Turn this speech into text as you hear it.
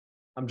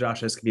I'm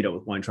Josh Escobedo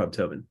with Weintraub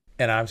Tobin.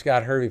 And I'm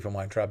Scott Hervey from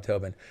Weintraub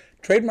Tobin.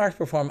 Trademarks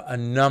perform a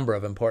number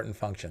of important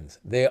functions.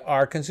 They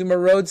are consumer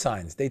road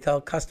signs. They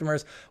tell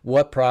customers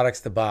what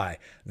products to buy.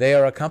 They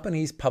are a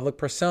company's public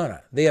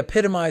persona. They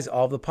epitomize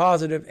all the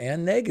positive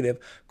and negative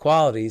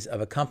qualities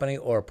of a company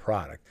or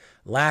product.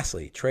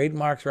 Lastly,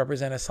 trademarks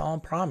represent a solemn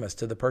promise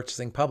to the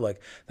purchasing public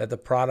that the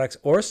products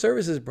or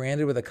services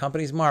branded with a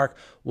company's mark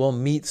will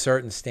meet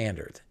certain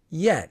standards.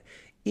 Yet,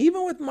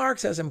 even with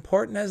marks as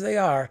important as they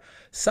are,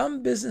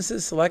 some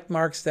businesses select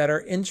marks that are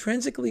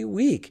intrinsically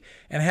weak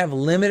and have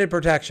limited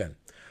protection.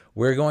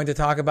 We're going to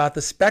talk about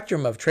the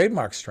spectrum of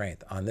trademark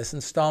strength on this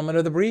installment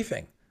of the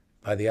briefing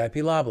by the IP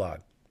Law Blog.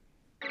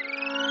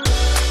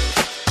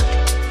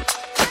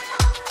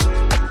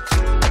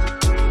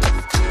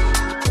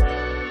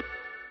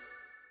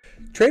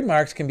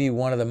 Trademarks can be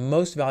one of the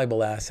most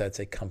valuable assets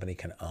a company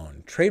can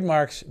own.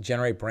 Trademarks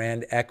generate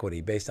brand equity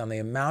based on the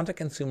amount a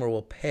consumer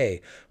will pay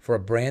for a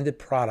branded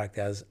product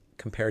as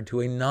compared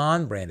to a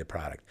non-branded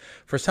product.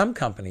 For some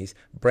companies,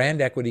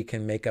 brand equity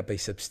can make up a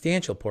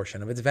substantial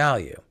portion of its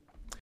value.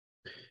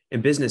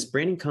 In business,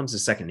 branding comes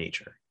as second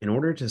nature. In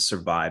order to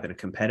survive in a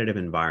competitive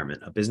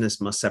environment, a business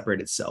must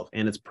separate itself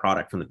and its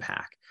product from the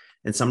pack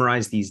and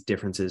summarize these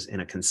differences in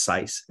a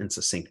concise and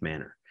succinct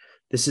manner.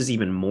 This is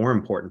even more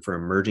important for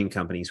emerging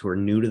companies who are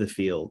new to the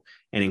field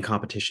and in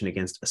competition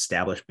against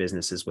established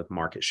businesses with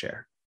market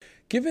share.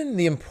 Given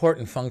the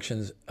important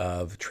functions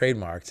of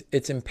trademarks,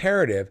 it's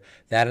imperative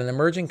that an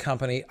emerging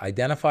company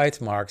identify its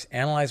marks,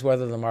 analyze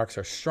whether the marks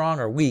are strong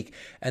or weak,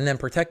 and then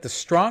protect the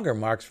stronger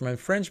marks from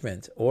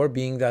infringement or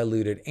being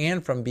diluted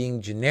and from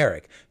being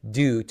generic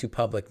due to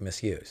public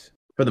misuse.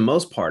 For the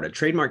most part, a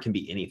trademark can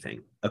be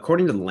anything.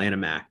 According to the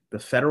Lanham Act, the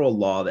federal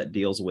law that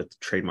deals with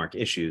trademark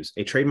issues,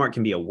 a trademark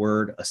can be a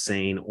word, a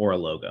saying, or a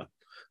logo.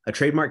 A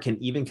trademark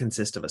can even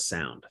consist of a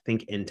sound.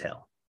 Think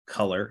Intel,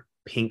 color,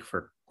 pink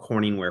for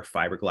Corningware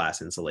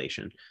fiberglass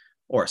insulation,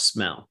 or a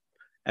smell.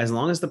 As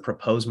long as the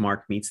proposed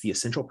mark meets the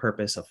essential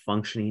purpose of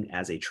functioning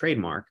as a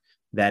trademark,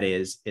 that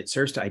is, it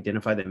serves to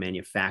identify the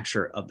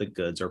manufacturer of the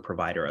goods or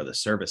provider of the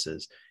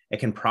services, it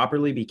can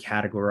properly be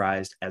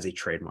categorized as a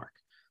trademark.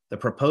 The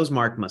proposed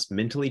mark must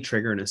mentally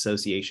trigger an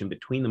association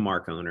between the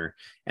mark owner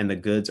and the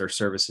goods or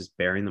services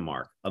bearing the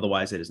mark.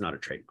 Otherwise, it is not a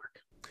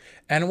trademark.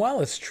 And while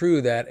it's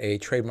true that a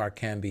trademark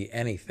can be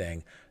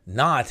anything,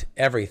 not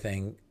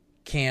everything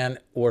can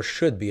or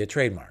should be a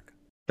trademark.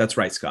 That's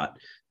right, Scott.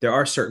 There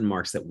are certain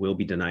marks that will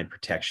be denied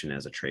protection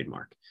as a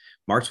trademark.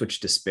 Marks which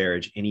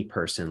disparage any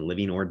person,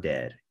 living or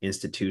dead,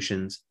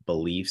 institutions,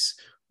 beliefs,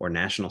 or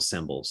national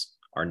symbols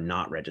are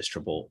not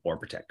registrable or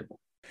protectable.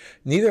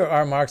 Neither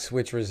are marks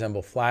which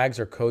resemble flags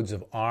or codes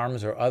of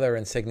arms or other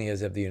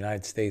insignias of the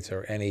United States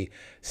or any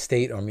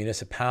state or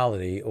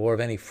municipality or of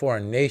any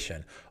foreign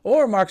nation,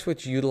 or marks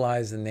which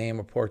utilize the name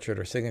or portrait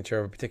or signature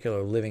of a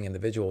particular living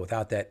individual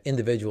without that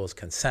individual's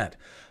consent.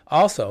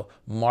 Also,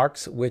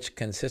 marks which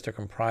consist or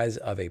comprise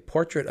of a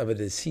portrait of a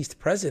deceased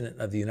president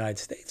of the United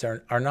States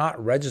are not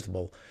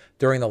registrable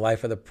during the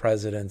life of the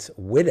president's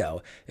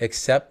widow,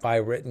 except by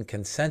written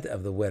consent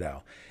of the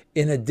widow.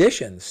 In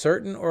addition,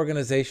 certain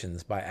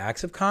organizations, by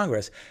acts of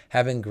Congress,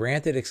 have been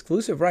granted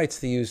exclusive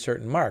rights to use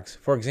certain marks.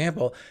 For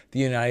example, the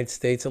United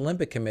States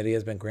Olympic Committee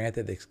has been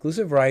granted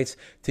exclusive rights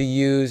to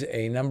use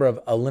a number of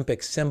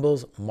Olympic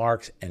symbols,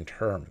 marks, and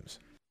terms.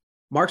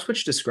 Marks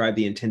which describe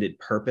the intended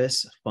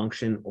purpose,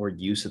 function, or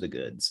use of the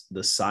goods,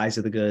 the size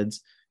of the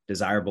goods,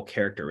 desirable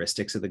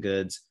characteristics of the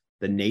goods,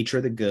 the nature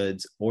of the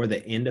goods, or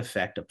the end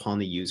effect upon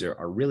the user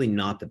are really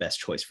not the best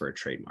choice for a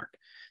trademark.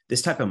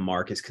 This type of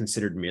mark is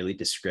considered merely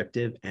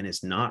descriptive and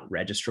is not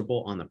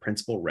registrable on the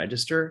principal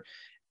register,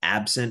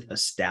 absent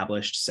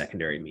established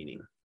secondary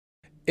meaning.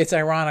 It's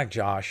ironic,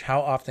 Josh,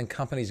 how often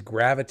companies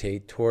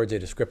gravitate towards a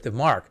descriptive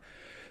mark.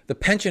 The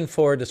penchant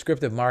for a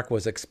descriptive mark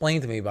was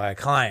explained to me by a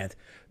client.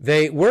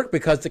 They work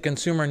because the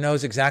consumer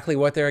knows exactly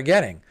what they're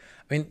getting.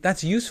 I mean,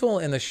 that's useful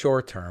in the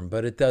short term,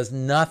 but it does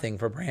nothing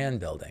for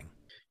brand building.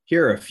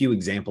 Here are a few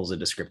examples of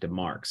descriptive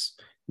marks.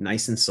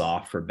 Nice and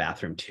soft for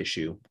bathroom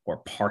tissue,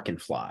 or park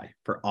and fly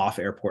for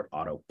off-airport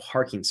auto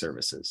parking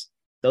services.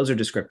 Those are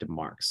descriptive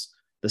marks.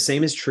 The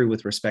same is true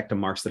with respect to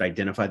marks that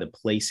identify the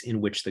place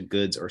in which the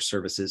goods or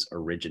services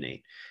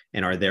originate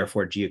and are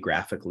therefore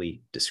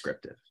geographically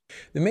descriptive.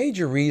 The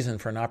major reason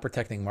for not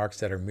protecting marks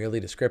that are merely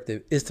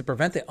descriptive is to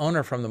prevent the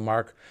owner from the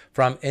mark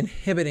from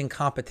inhibiting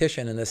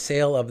competition in the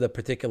sale of the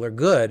particular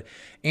good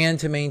and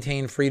to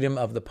maintain freedom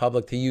of the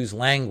public to use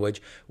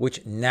language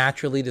which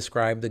naturally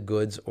describe the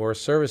goods or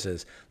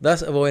services,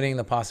 thus avoiding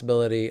the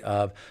possibility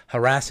of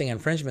harassing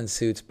infringement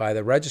suits by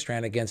the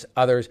registrant against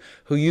others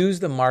who use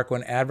the mark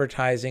when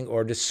advertising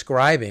or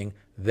describing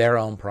their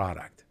own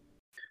product.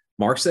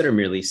 Marks that are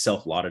merely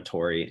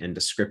self-laudatory and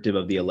descriptive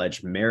of the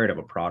alleged merit of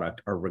a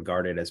product are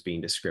regarded as being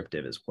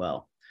descriptive as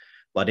well.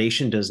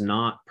 Laudation does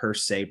not per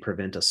se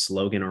prevent a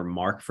slogan or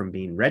mark from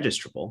being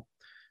registrable.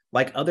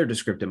 Like other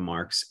descriptive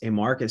marks, a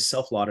mark is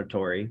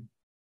self-laudatory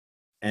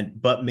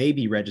but may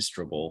be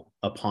registrable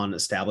upon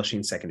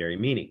establishing secondary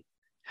meaning.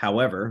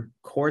 However,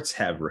 courts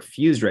have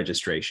refused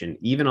registration,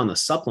 even on the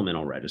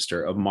supplemental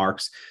register, of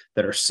marks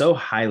that are so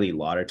highly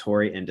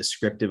laudatory and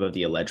descriptive of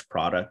the alleged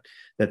product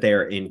that they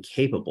are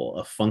incapable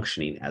of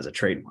functioning as a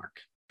trademark.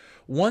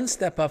 One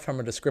step up from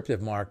a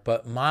descriptive mark,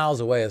 but miles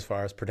away as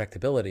far as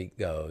protectability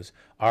goes,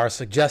 are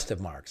suggestive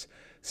marks.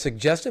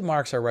 Suggestive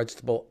marks are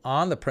registrable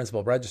on the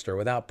principal register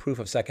without proof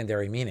of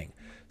secondary meaning.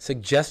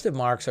 Suggestive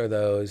marks are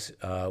those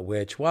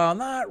which, while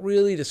not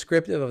really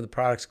descriptive of the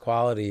product's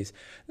qualities,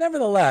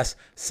 nevertheless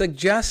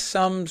suggest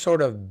some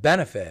sort of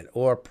benefit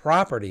or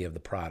property of the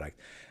product.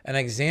 An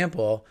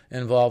example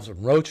involves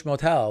Roach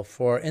Motel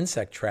for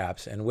insect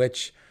traps, in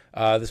which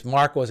this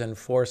mark was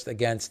enforced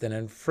against an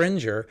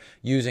infringer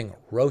using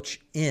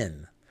Roach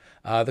Inn.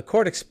 The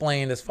court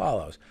explained as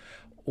follows.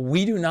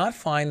 We do not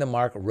find the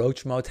mark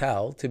Roach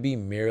Motel to be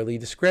merely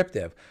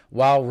descriptive.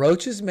 While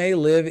roaches may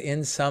live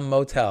in some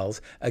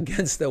motels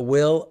against the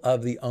will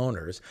of the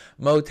owners,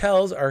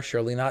 motels are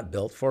surely not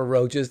built for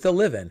roaches to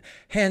live in.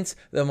 Hence,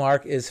 the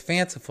mark is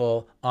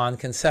fanciful on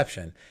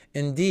conception.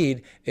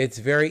 Indeed, its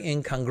very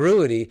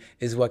incongruity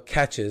is what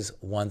catches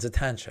one's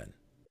attention.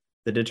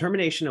 The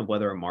determination of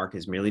whether a mark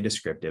is merely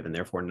descriptive and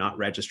therefore not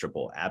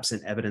registrable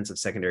absent evidence of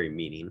secondary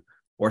meaning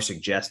or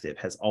suggestive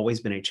has always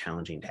been a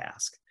challenging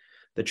task.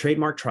 The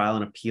Trademark Trial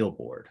and Appeal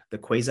Board, the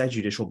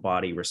quasi-judicial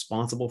body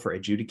responsible for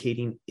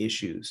adjudicating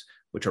issues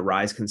which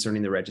arise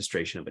concerning the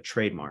registration of a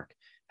trademark,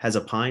 has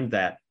opined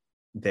that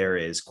there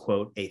is,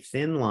 quote, a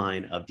thin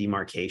line of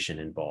demarcation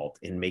involved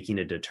in making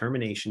a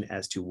determination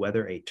as to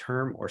whether a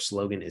term or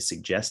slogan is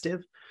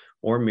suggestive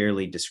or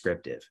merely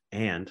descriptive,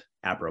 and,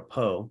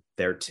 apropos,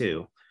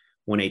 thereto,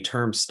 when a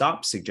term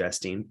stops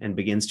suggesting and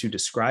begins to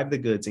describe the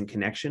goods in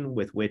connection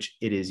with which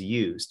it is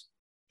used,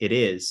 it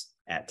is,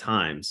 at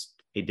times,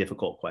 a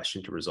difficult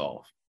question to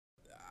resolve.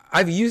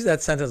 I've used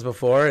that sentence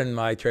before in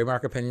my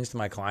trademark opinions to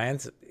my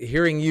clients.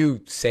 Hearing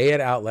you say it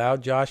out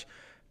loud, Josh,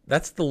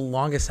 that's the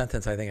longest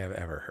sentence I think I've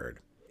ever heard.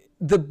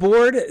 The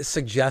board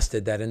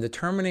suggested that in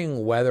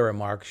determining whether a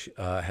mark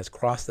has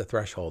crossed the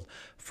threshold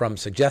from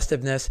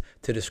suggestiveness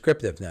to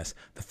descriptiveness,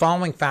 the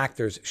following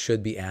factors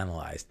should be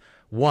analyzed.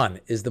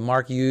 1, is the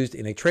mark used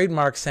in a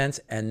trademark sense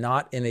and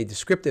not in a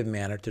descriptive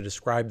manner to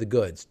describe the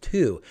goods?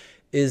 2,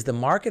 is the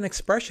mark an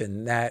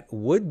expression that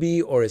would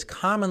be or is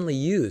commonly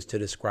used to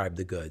describe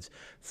the goods?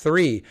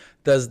 3,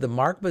 does the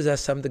mark possess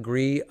some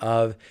degree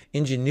of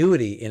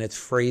ingenuity in its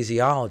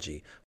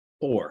phraseology?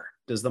 4,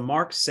 does the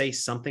mark say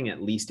something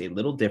at least a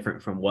little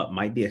different from what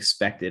might be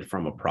expected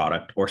from a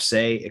product, or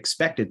say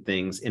expected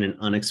things in an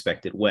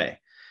unexpected way?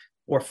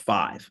 Or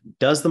 5,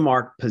 does the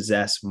mark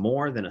possess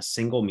more than a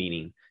single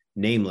meaning,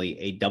 namely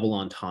a double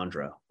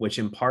entendre, which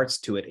imparts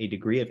to it a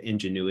degree of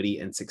ingenuity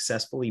and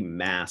successfully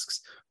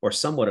masks or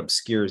somewhat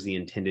obscures the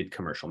intended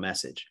commercial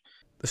message?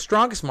 The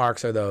strongest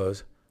marks are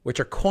those which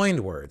are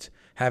coined words,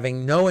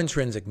 having no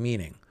intrinsic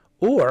meaning,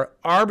 or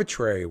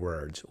arbitrary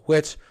words,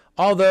 which,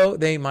 although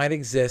they might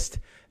exist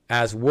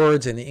as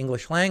words in the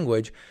English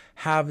language,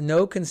 have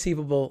no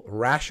conceivable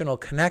rational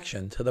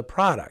connection to the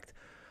product.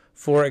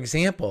 For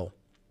example,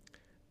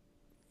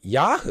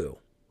 Yahoo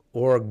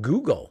or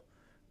Google.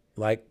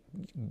 Like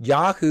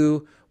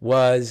Yahoo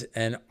was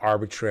an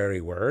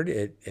arbitrary word.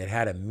 It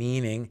had a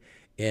meaning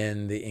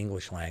in the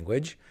English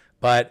language,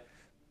 but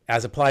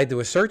as applied to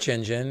a search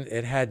engine,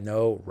 it had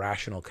no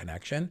rational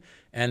connection.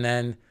 And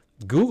then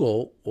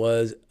Google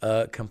was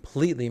a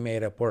completely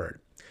made up word.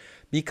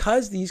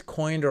 Because these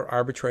coined or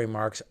arbitrary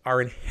marks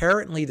are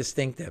inherently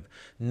distinctive,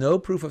 no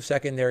proof of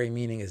secondary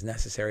meaning is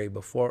necessary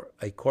before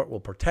a court will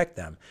protect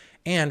them.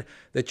 And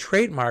the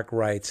trademark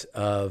rights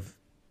of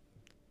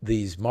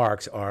these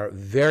marks are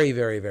very,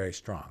 very, very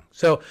strong.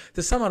 So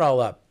to sum it all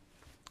up,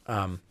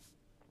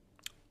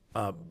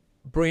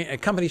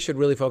 companies should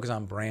really focus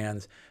on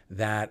brands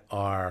that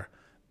are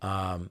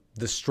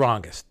the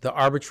strongest, the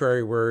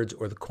arbitrary words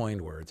or the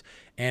coined words.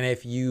 And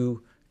if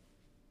you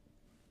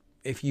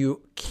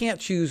can't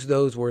choose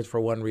those words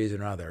for one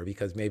reason or other,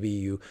 because maybe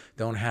you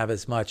don't have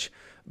as much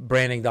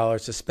branding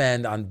dollars to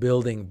spend on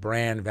building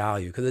brand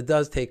value, because it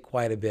does take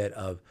quite a bit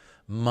of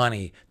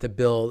money to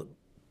build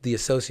the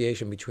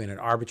association between an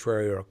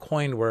arbitrary or a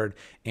coined word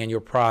and your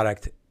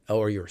product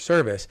or your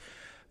service,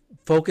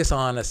 focus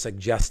on a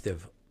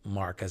suggestive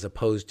mark as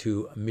opposed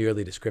to a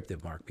merely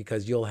descriptive mark,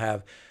 because you'll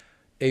have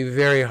a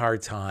very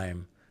hard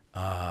time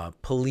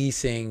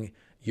policing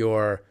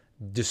your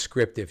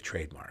descriptive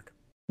trademark.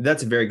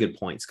 That's a very good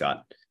point,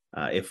 Scott.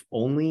 If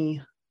only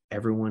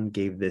everyone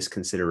gave this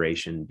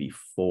consideration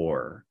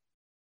before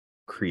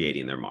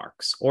creating their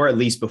marks, or at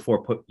least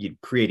before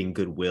creating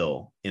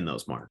goodwill in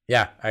those marks.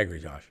 Yeah, I agree,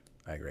 Josh.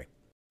 I agree.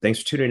 Thanks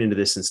for tuning into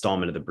this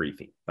installment of The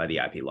Briefing by the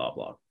IP Law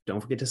Blog.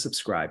 Don't forget to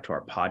subscribe to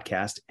our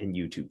podcast and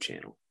YouTube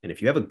channel. And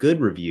if you have a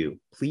good review,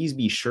 please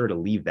be sure to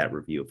leave that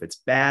review. If it's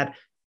bad,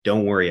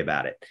 don't worry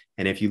about it.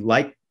 And if you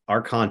like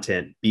our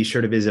content, be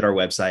sure to visit our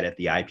website at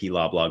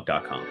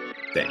theiplawblog.com.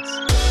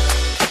 Thanks.